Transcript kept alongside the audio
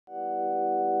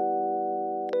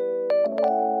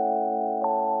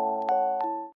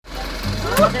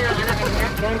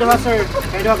Kaya diba sir?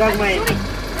 Kaya diba gagmay?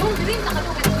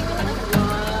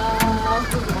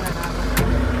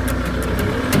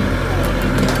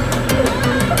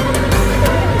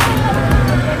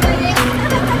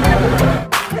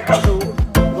 So,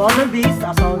 wallabies,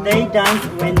 so they dance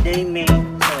when they mate.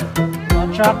 So, to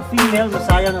attract female,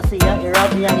 masaya na siya,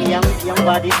 i-rub niyang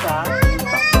body sa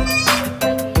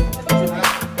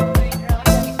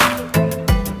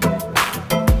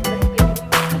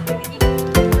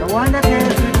the one that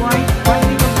has white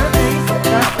whitening on her face,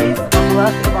 that is a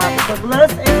blush spot. The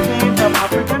blush is came from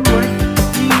African word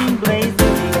meaning blaze,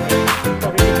 meaning to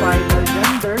redefine her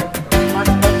gender. Mas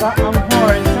baga ang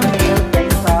horn sa male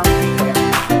kaysa female.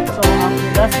 So, ang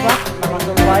blush spot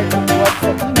nakasurvive ang buwan sa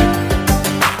init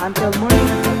until morning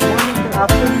till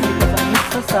afternoon because ang heat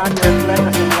sa sun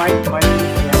reflect as a white marking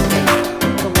siya.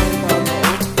 So, when the old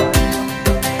sun.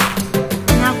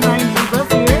 We have 9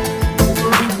 zebras here,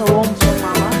 including sa homes of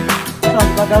mama. So,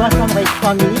 ang pagawas ng race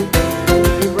family,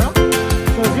 zebra.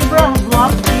 So, zebra have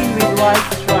black skin with white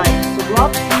stripes. So,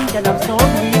 black skin can have soul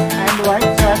meat and white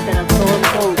stripes can have soul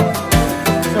coat.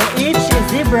 So, each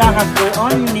zebra has their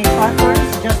own unique patterns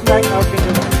just like our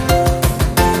fingerprints.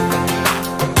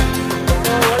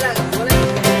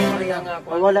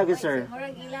 Wala good sir.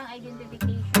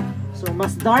 So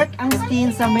mas dark ang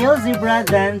skin sa male zebra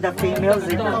than the female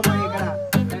zebra.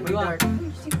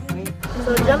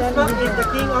 So Jamsbak is the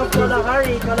king of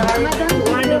Kalahari. Kalahari is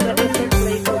one of the distant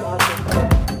places of Africa.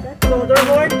 So their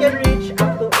horn can reach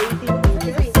up to 18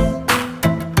 inches.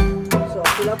 So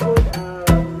sila po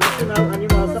national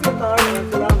animal sa Qatar and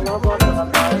sila ang robot sa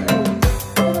Qatar.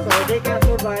 So they can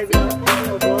survive in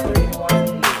the water in one.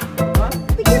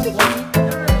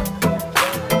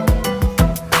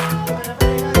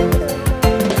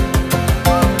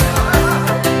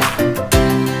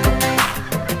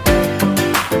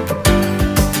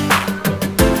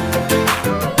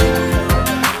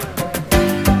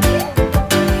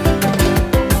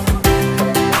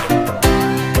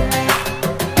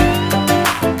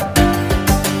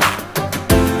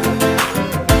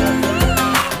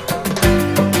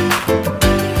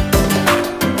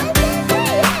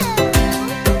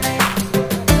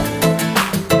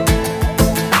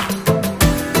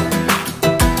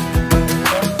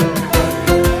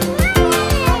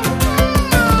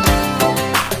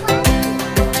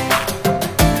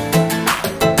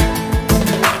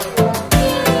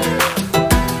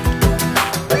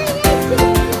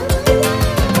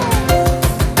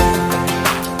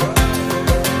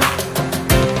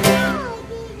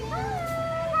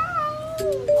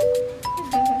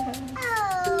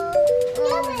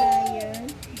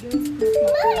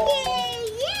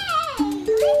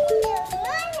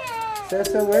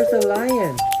 Sessa, where's the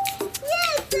lion?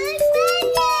 Yes, there's the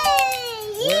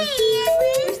lion! Yes!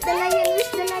 Where's the lion? Where's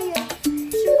the lion?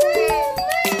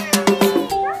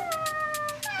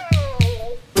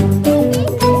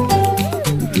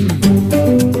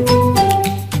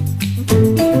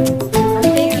 I'm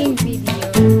taking video.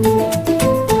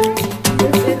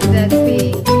 Look at that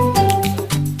pig.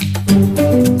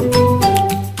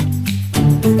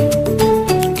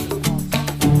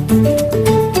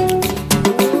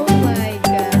 Oh my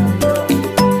God. Before they're just under the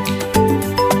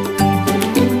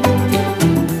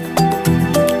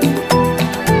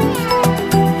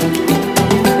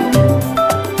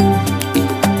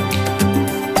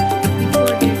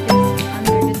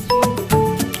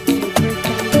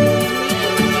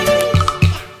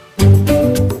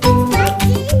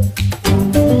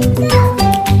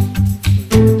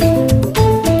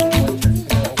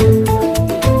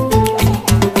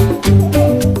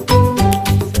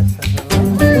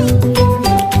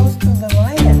Close to the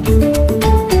lion.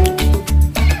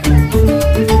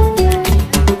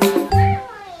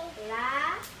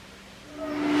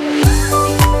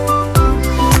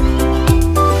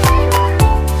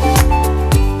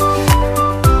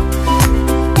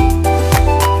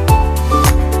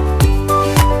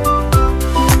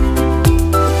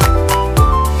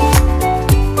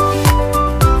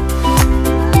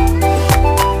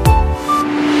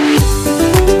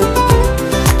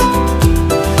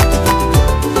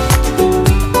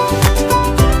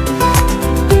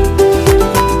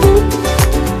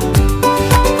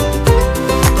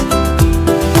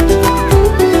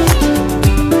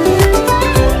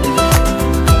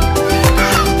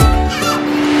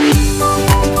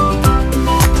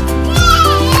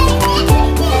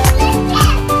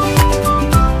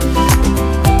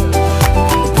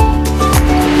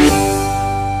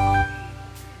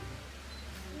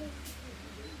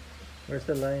 Where's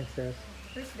the lion, Sess?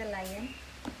 Where's the lion?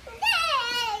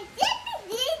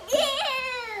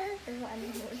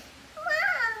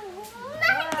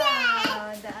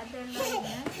 Wow, the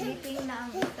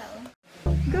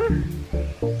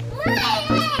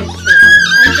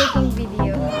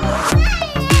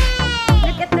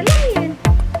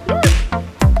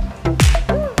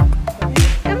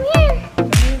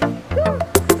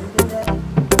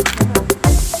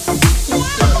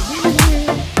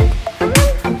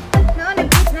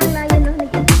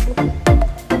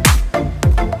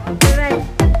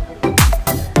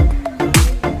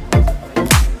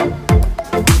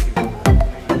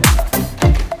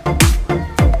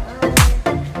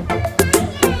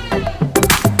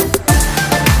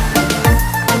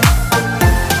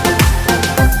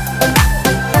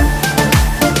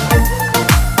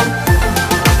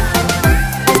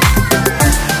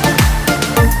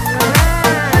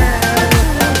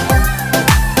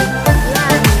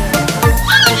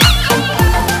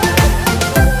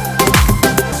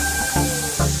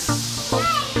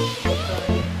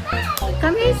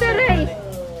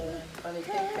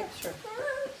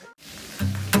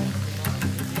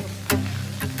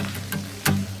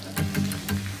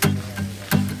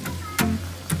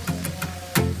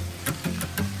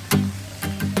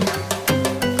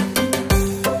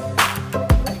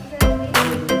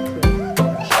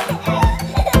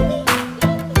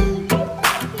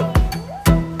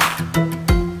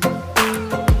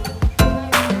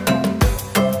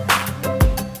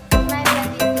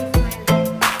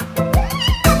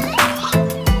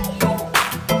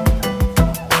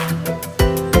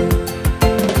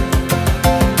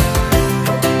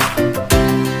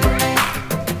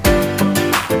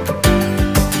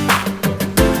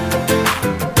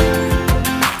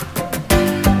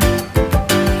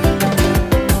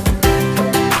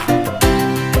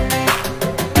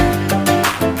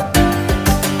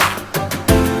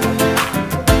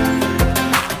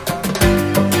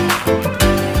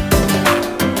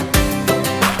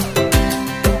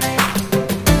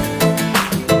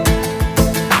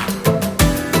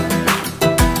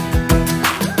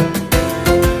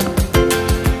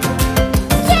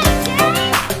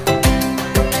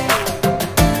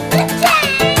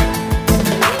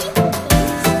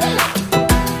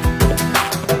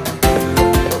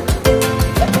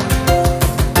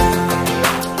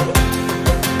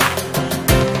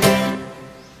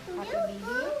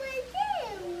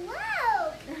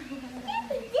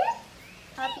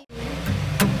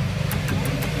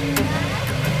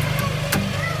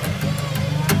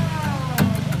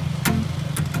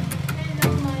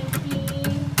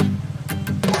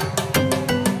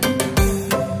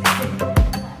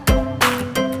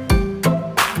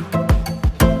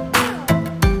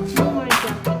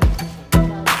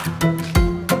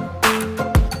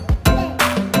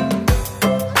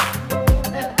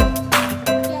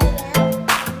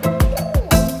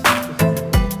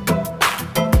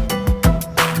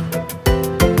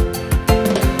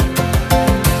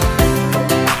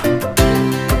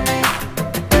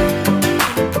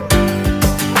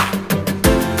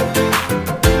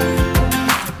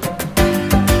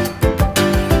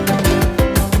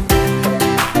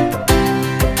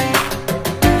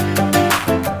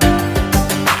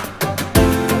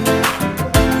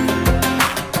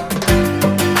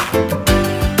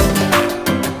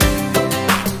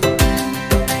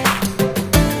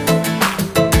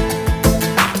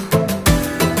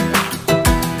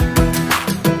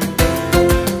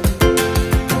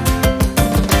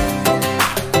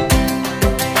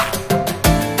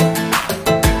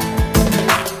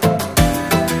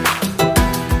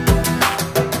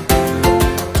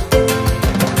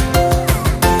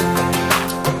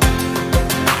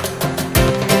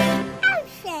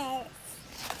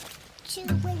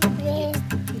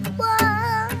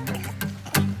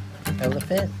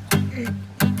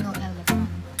No elephant.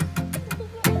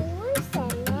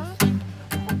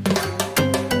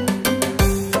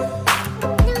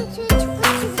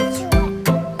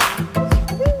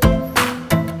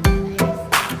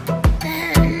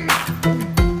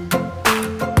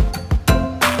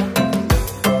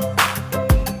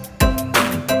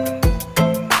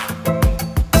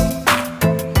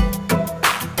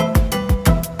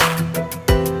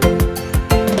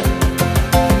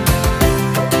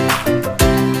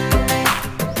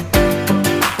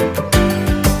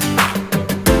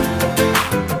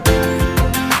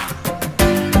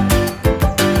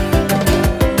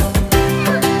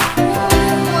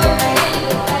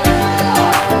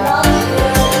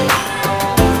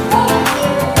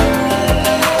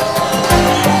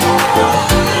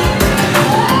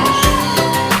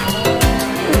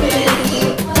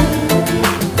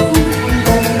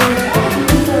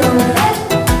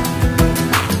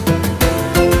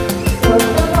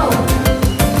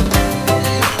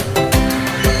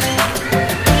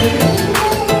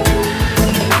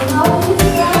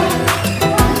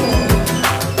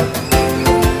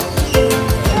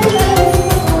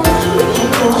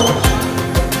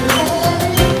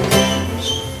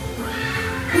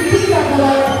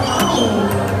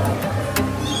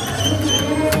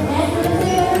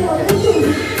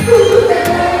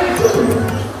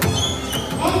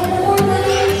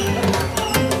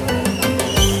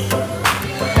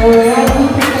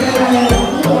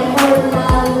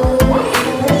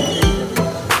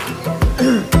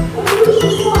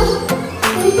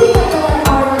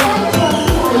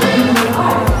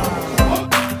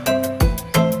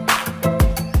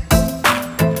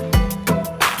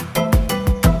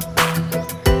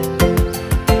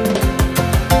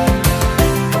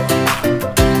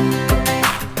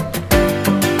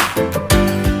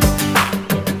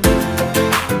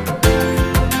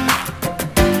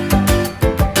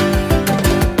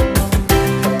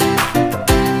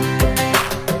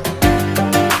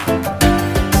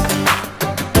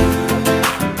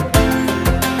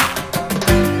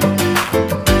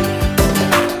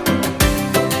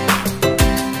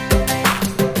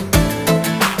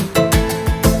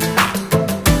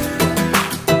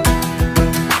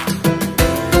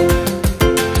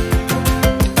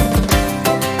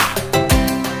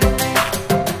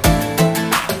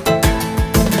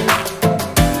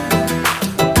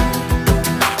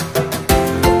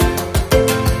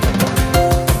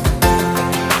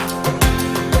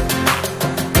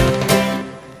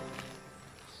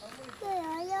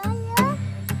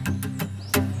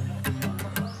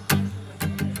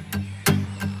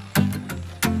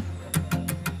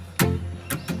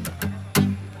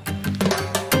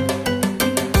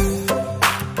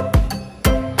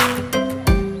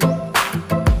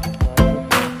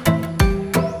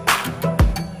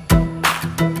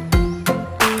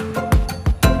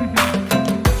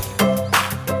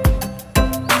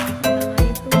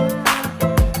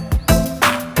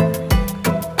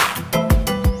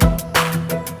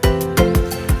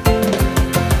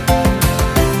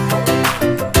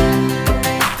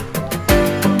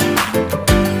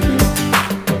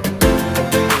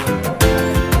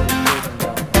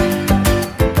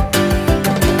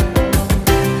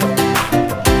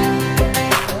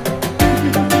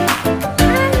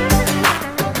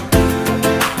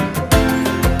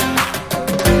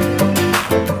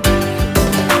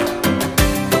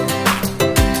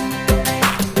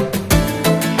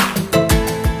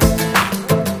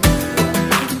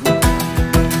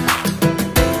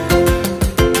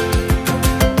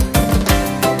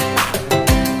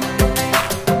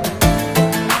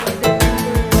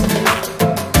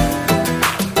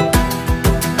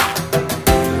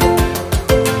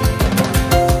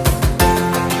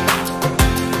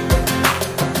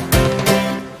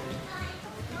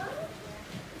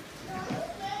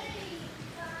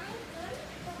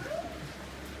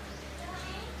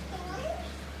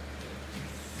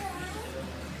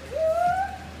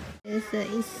 Elsa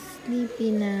is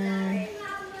sleepy na.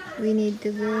 We need to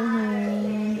go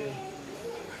home.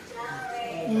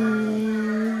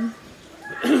 And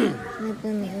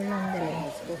napamiulan